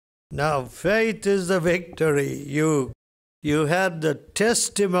Now, faith is the victory. You had the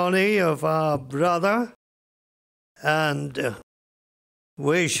testimony of our brother, and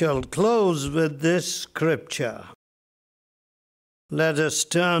we shall close with this scripture. Let us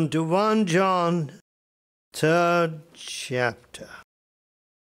turn to 1 John, 3rd chapter,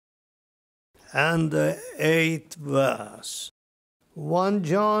 and the 8th verse. 1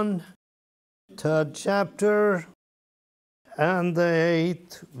 John, 3rd chapter, and the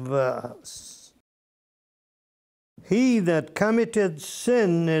 8th verse. He that committeth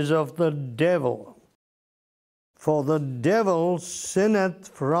sin is of the devil, for the devil sinneth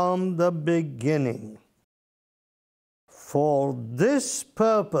from the beginning. For this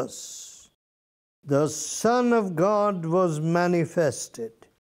purpose the Son of God was manifested,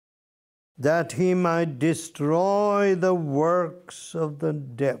 that he might destroy the works of the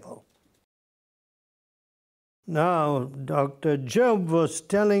devil. Now, Dr. Job was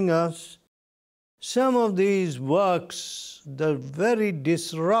telling us some of these works, the very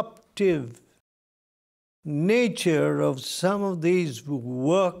disruptive nature of some of these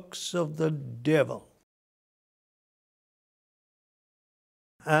works of the devil,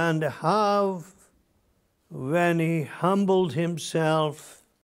 and how when he humbled himself,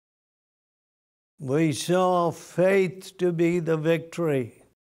 we saw faith to be the victory.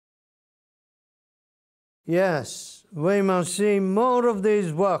 Yes, we must see more of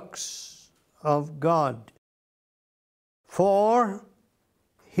these works of God. For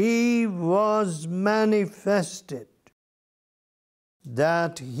he was manifested,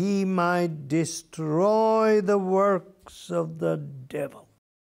 that he might destroy the works of the devil.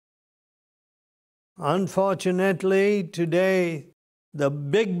 Unfortunately, today, the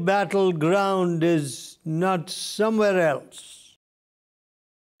big battleground is not somewhere else.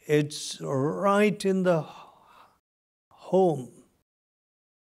 It's right in the home.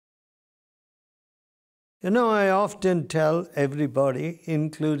 You know, I often tell everybody,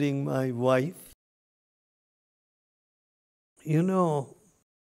 including my wife, you know,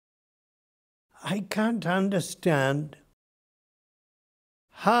 I can't understand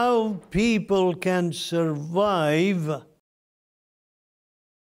how people can survive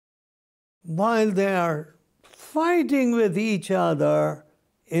while they are fighting with each other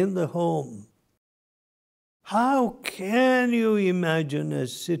in the home. How can you imagine a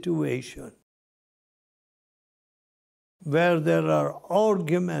situation where there are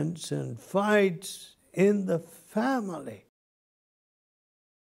arguments and fights in the family?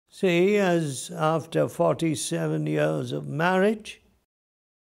 See, as after 47 years of marriage,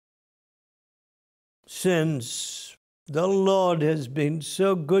 since the Lord has been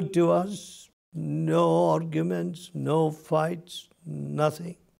so good to us, no arguments, no fights,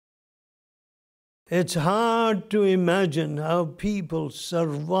 nothing. It's hard to imagine how people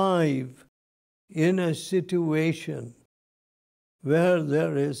survive in a situation where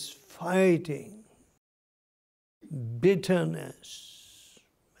there is fighting, bitterness,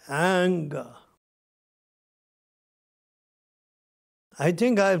 anger. I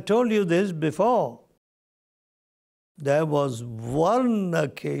think I've told you this before. There was one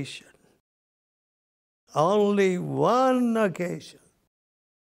occasion, only one occasion,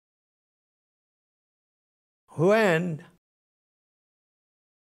 when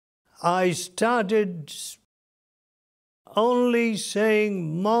I started only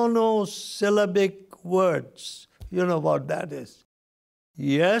saying monosyllabic words. You know what that is?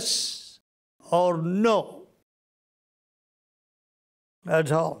 Yes or no.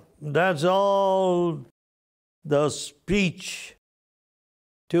 That's all. That's all the speech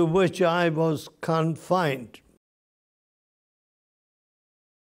to which I was confined.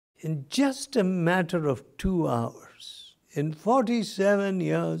 In just a matter of 2 hours, in 47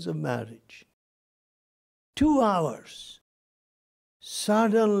 years of marriage, 2 hours,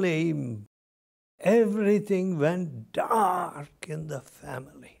 suddenly everything went dark in the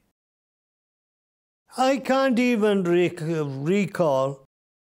family. I can't even recall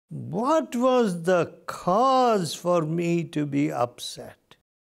what was the cause for me to be upset.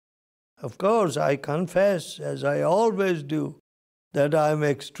 Of course, I confess, as I always do, that I'm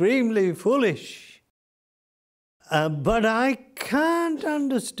extremely foolish. But I can't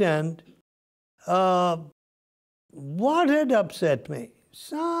understand what had upset me.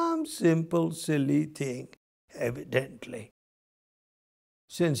 Some simple, silly thing, evidently,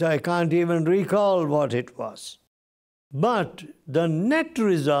 since I can't even recall what it was. But the net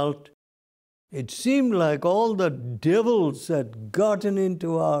result, it seemed like all the devils had gotten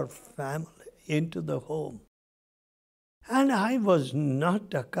into our family, into the home. And I was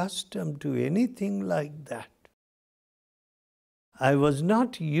not accustomed to anything like that. I was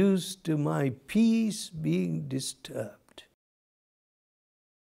not used to my peace being disturbed.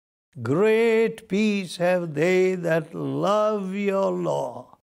 Great peace have they that love your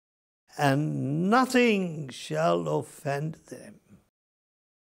law, and nothing shall offend them.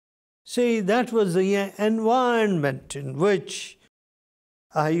 See, that was the environment in which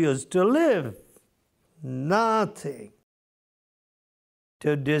I used to live. Nothing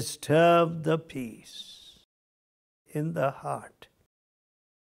to disturb the peace in the heart.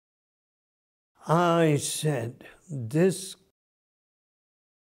 I said, this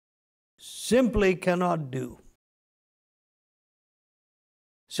simply cannot do.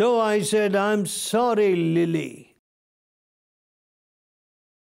 So I said, I'm sorry, Lily.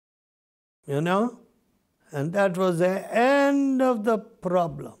 You know? And that was the end of the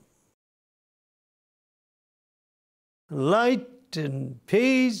problem. Light and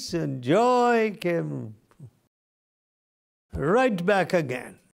peace and joy came right back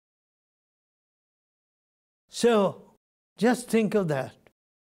again. So, just think of that.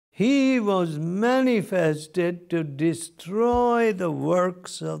 He was manifested to destroy the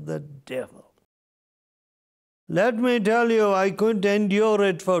works of the devil. Let me tell you, I couldn't endure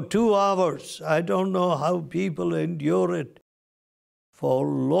it for 2 hours. I don't know how people endure it for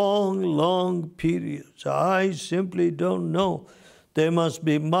long, long periods. I simply don't know. They must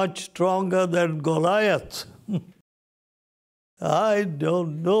be much stronger than Goliath. I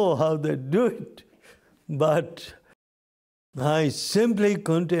don't know how they do it, but I simply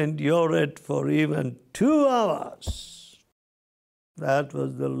couldn't endure it for even 2 hours. That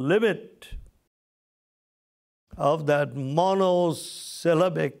was the limit of that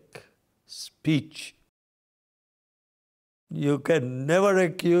monosyllabic speech. You can never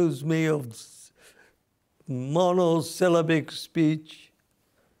accuse me of monosyllabic speech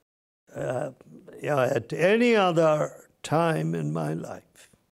at any other time in my life.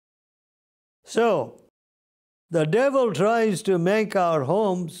 So, the devil tries to make our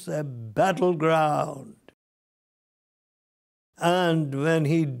homes a battleground. And when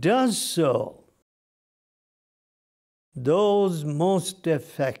he does so, those most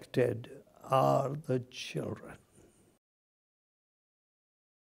affected are the children.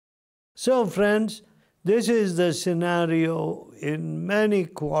 So, friends, this is the scenario in many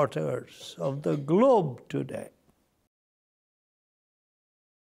quarters of the globe today.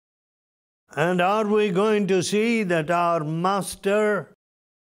 And are we going to see that our master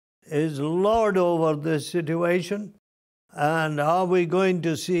is Lord over this situation? And are we going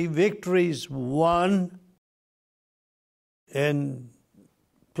to see victories won in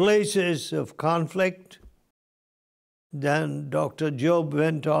places of conflict? Then Dr. Job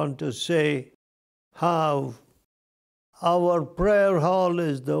went on to say how our prayer hall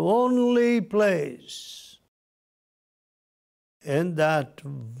is the only place in that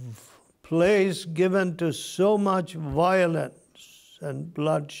place given to so much violence and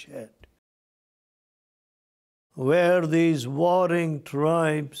bloodshed, where these warring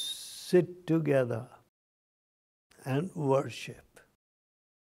tribes sit together and worship.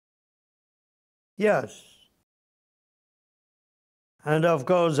 Yes. And of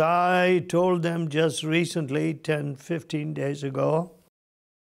course, I told them just recently, 10, 15 days ago,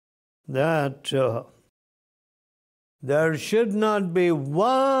 that there should not be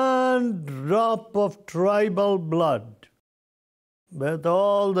one drop of tribal blood with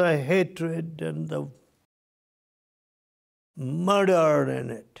all the hatred and the murder in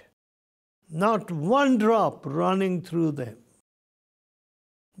it. Not one drop running through them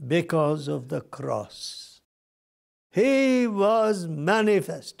because of the cross. He was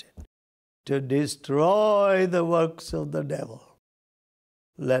manifested to destroy the works of the devil.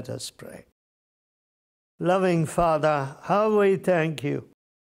 Let us pray. Loving Father, how we thank you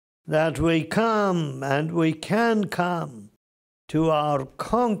that we come and we can come to our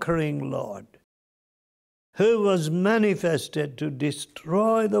conquering Lord, who was manifested to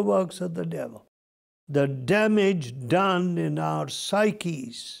destroy the works of the devil, the damage done in our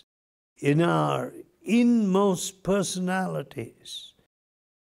psyches, in our inmost personalities,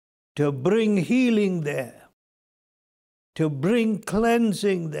 to bring healing there, to bring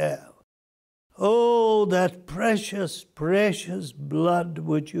cleansing there. Oh, that precious, precious blood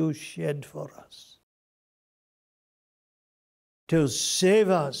which you shed for us, to save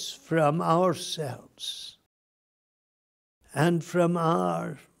us from ourselves and from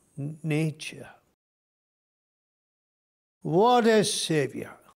our nature. What a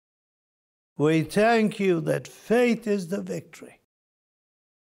Savior! We thank you that faith is the victory.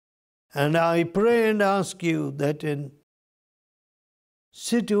 And I pray and ask you that in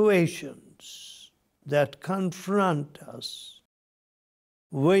situations that confront us,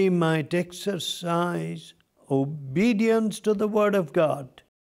 we might exercise obedience to the Word of God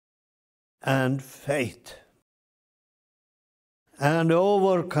and faith, and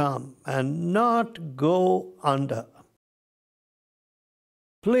overcome and not go under.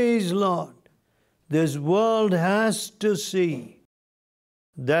 Please, Lord, this world has to see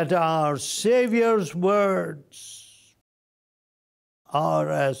that our Savior's words are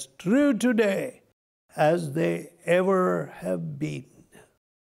as true today as they ever have been.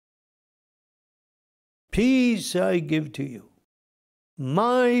 Peace I give to you.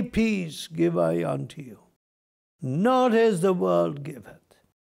 My peace give I unto you, not as the world giveth.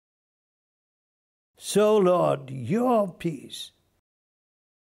 So, Lord, your peace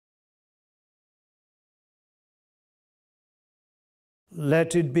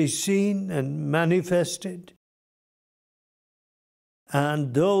let it be seen and manifested,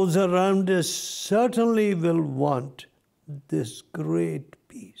 and those around us certainly will want this great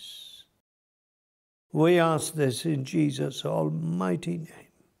peace. We ask this in Jesus' almighty name.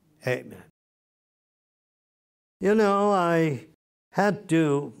 Amen. You know, I had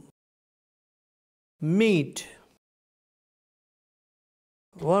to meet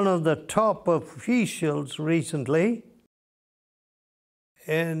one of the top officials recently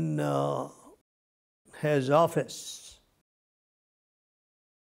in his office.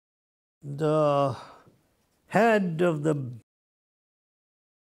 The head of the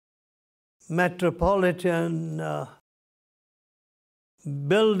Metropolitan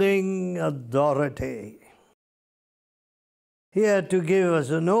Building Authority. He had to give us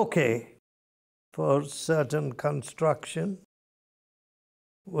an okay for certain construction,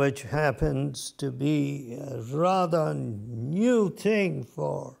 which happens to be a rather new thing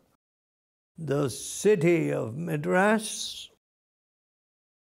for the city of Madras.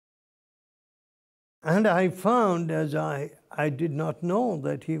 And I found, as I did not know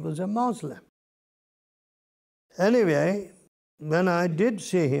that he was a Muslim. Anyway, when I did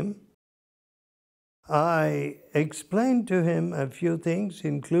see him, I explained to him a few things,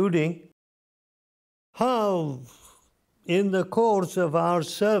 including how in the course of our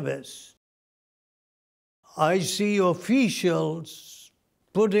service, I see officials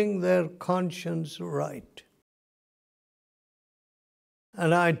putting their conscience right.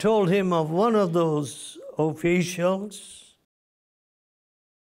 And I told him of one of those officials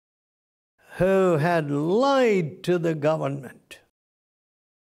who had lied to the government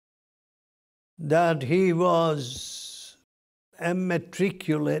that he was a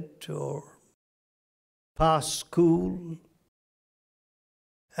matriculate or past school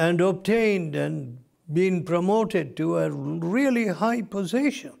and obtained and been promoted to a really high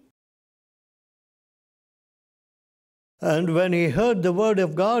position. And when he heard the word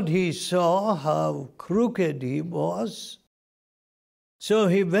of God, he saw how crooked he was. So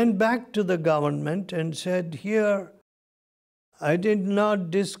he went back to the government and said, "Here, I did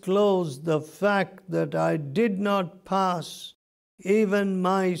not disclose the fact that I did not pass even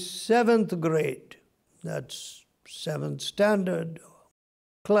my 7th grade. That's 7th standard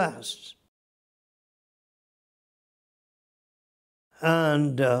class."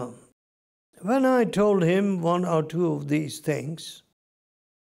 And when I told him one or two of these things,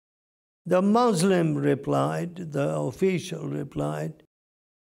 the Muslim replied, the official replied,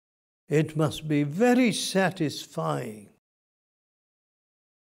 "It must be very satisfying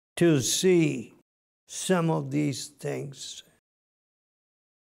to see some of these things."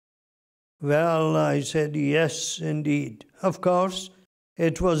 Well, I said, "Yes, indeed." Of course,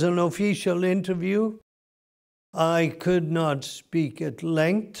 it was an official interview. I could not speak at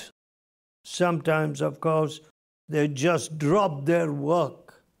length. Sometimes, of course, they just drop their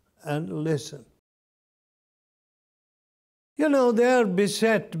work and listen. You know, they are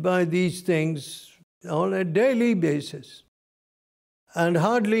beset by these things on a daily basis and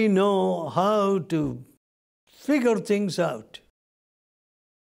hardly know how to figure things out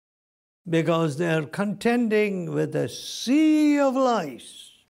because they are contending with a sea of lies.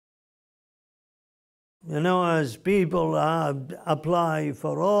 You know, as people apply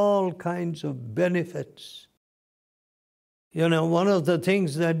for all kinds of benefits. You know, one of the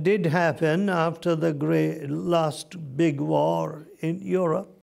things that did happen after the last big war in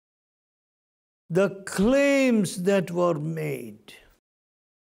Europe, the claims that were made,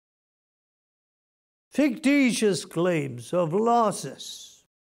 fictitious claims of losses,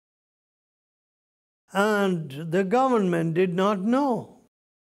 and the government did not know.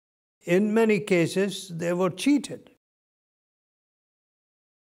 In many cases, they were cheated.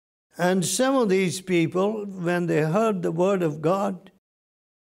 And some of these people, when they heard the word of God,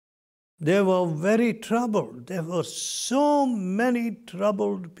 They were very troubled. There were so many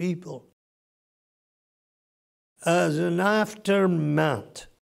troubled people as an aftermath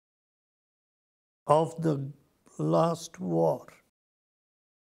of the last war.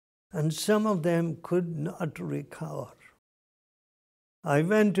 And some of them could not recover. I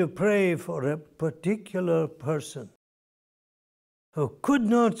went to pray for a particular person who could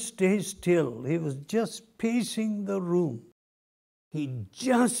not stay still. He was just pacing the room. He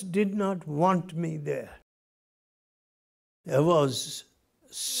just did not want me there. There was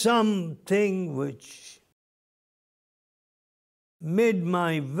something which made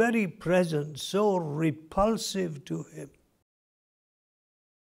my very presence so repulsive to him.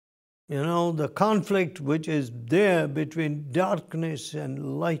 You know, the conflict which is there between darkness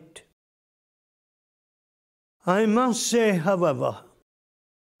and light. I must say, however,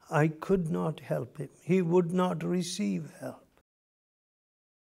 I could not help him. He would not receive help.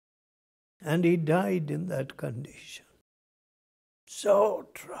 And he died in that condition. So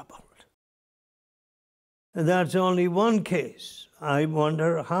troubled. And that's only one case. I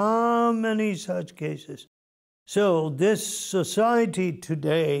wonder how many such cases. So this society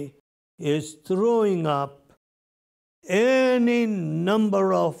today is throwing up any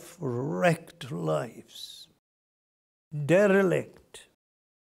number of wrecked lives, derelict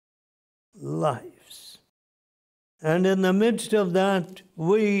lives. And in the midst of that,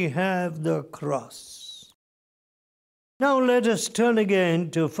 we have the cross. Now let us turn again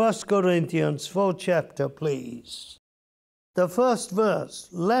to 1 Corinthians 4 chapter, please. The first verse,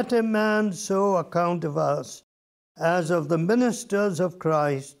 let a man so account of us as of the ministers of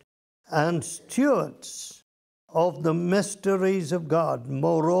Christ and stewards of the mysteries of God.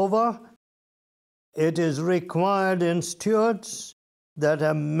 Moreover, it is required in stewards that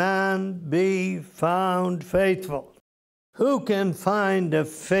a man be found faithful. Who can find a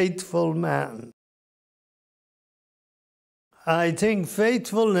faithful man? I think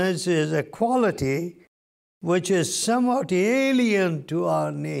faithfulness is a quality which is somewhat alien to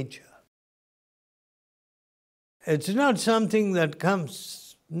our nature. It's not something that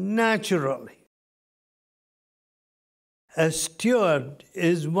comes naturally. A steward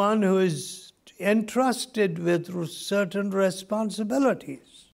is one who is entrusted with certain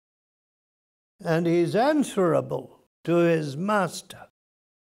responsibilities, and he is answerable to his master.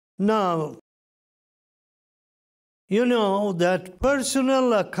 Now, you know that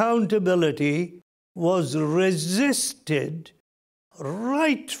personal accountability was resisted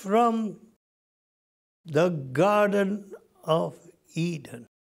right from the Garden of Eden.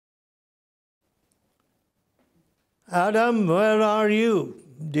 Adam, where are you?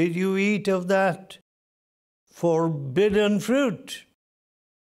 Did you eat of that forbidden fruit?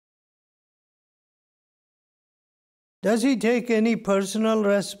 Does he take any personal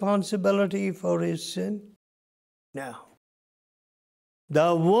responsibility for his sin? No.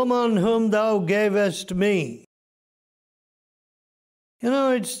 The woman whom thou gavest me. You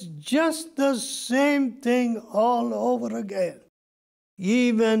know, it's just the same thing all over again,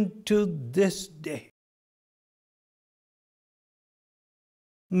 even to this day.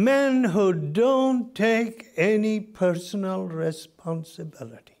 Men who don't take any personal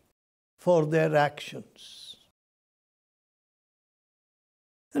responsibility for their actions.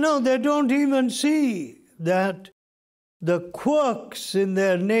 You know, they don't even see that the quirks in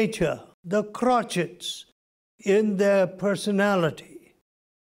their nature, the crotchets in their personality,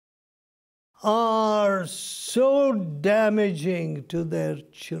 are so damaging to their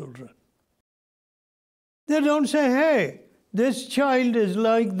children. They don't say, hey, this child is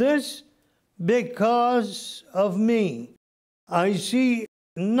like this because of me. I see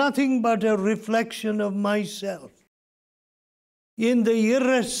nothing but a reflection of myself in the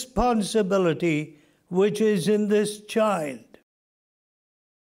irresponsibility which is in this child.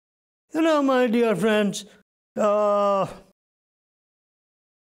 You know, my dear friends,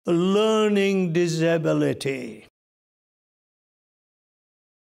 learning disability.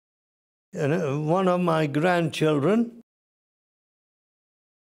 You know, one of my grandchildren,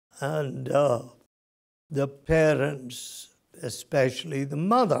 and the parents, especially the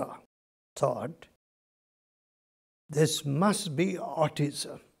mother, thought, this must be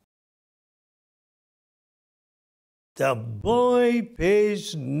autism. The boy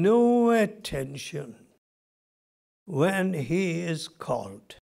pays no attention when he is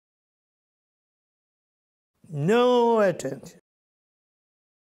called. No attention.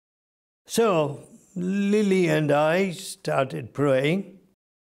 So Lily and I started praying,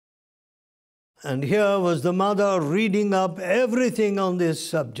 and here was the mother reading up everything on this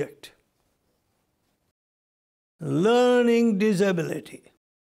subject. Learning disability.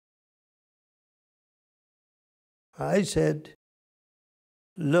 I said,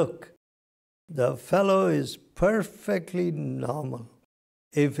 look, the fellow is perfectly normal.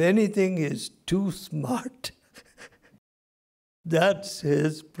 If anything is too smart, that's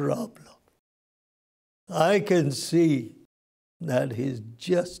his problem. I can see that he's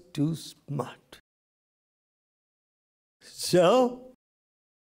just too smart. So,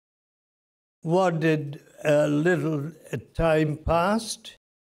 what did a little time passed?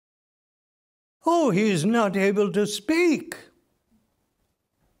 Oh, he's not able to speak.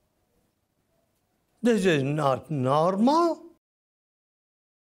 This is not normal.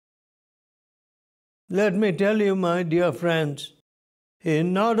 Let me tell you, my dear friends, he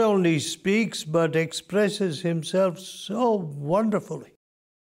not only speaks but expresses himself so wonderfully.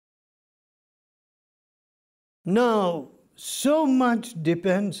 Now, so much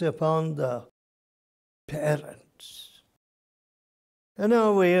depends upon the parents. You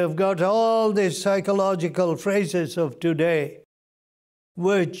know, we have got all these psychological phrases of today,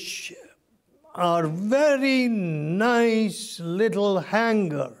 which are very nice little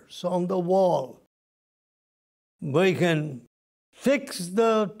hangers on the wall. We can fix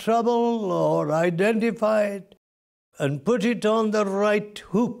the trouble or identify it and put it on the right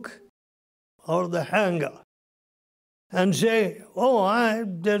hook or the hanger and say, oh,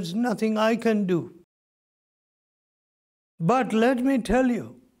 there's nothing I can do. But let me tell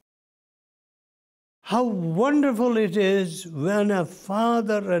you how wonderful it is when a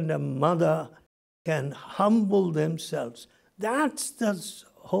father and a mother can humble themselves. That's the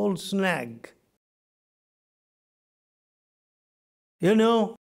whole snag. You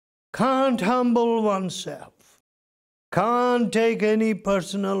know, can't humble oneself, can't take any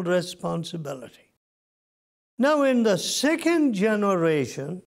personal responsibility. Now, in the second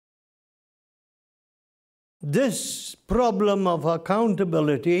generation, this problem of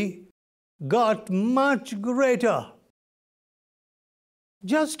accountability got much greater.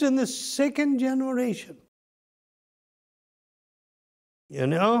 Just in the second generation. You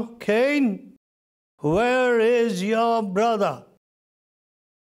know, Cain, where is your brother?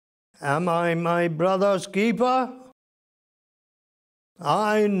 Am I my brother's keeper?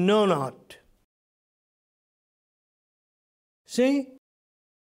 I know not. See?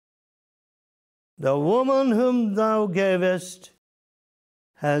 The woman whom thou gavest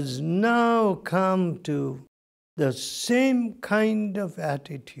has now come to the same kind of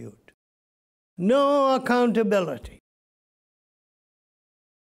attitude. No accountability.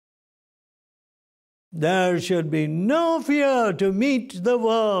 There should be no fear to meet the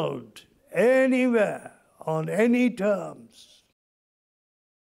world anywhere, on any terms.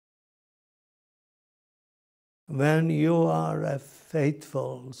 When you are a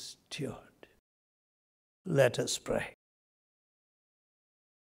faithful steward. Let us pray.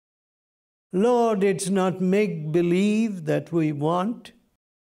 Lord, it's not make-believe that we want.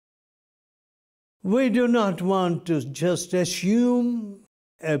 We do not want to just assume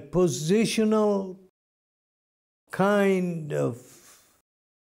a positional kind of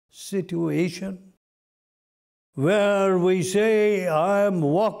situation where we say, I am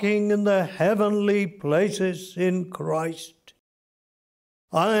walking in the heavenly places in Christ.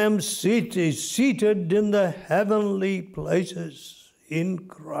 I am seated in the heavenly places in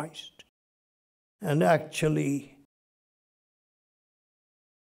Christ. And actually,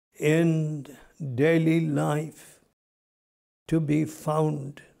 in daily life, to be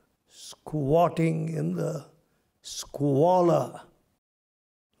found squatting in the squalor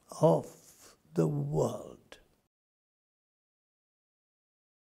of the world.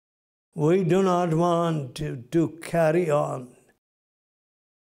 We do not want to carry on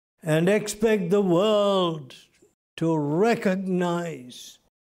and expect the world to recognize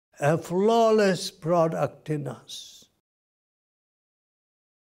a flawless product in us.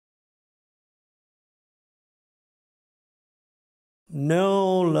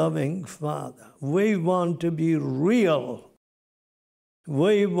 No, loving Father, we want to be real.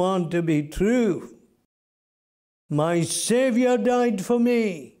 We want to be true. My Savior died for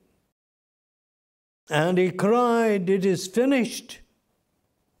me, and He cried, it is finished.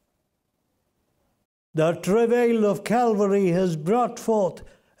 The travail of Calvary has brought forth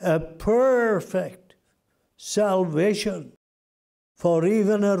a perfect salvation for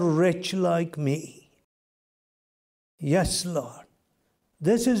even a wretch like me. Yes, Lord,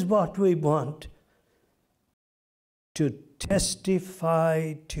 this is what we want to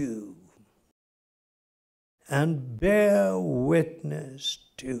testify to and bear witness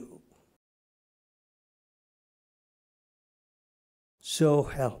to. So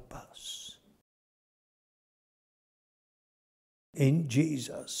help us. In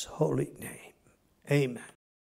Jesus' holy name, amen.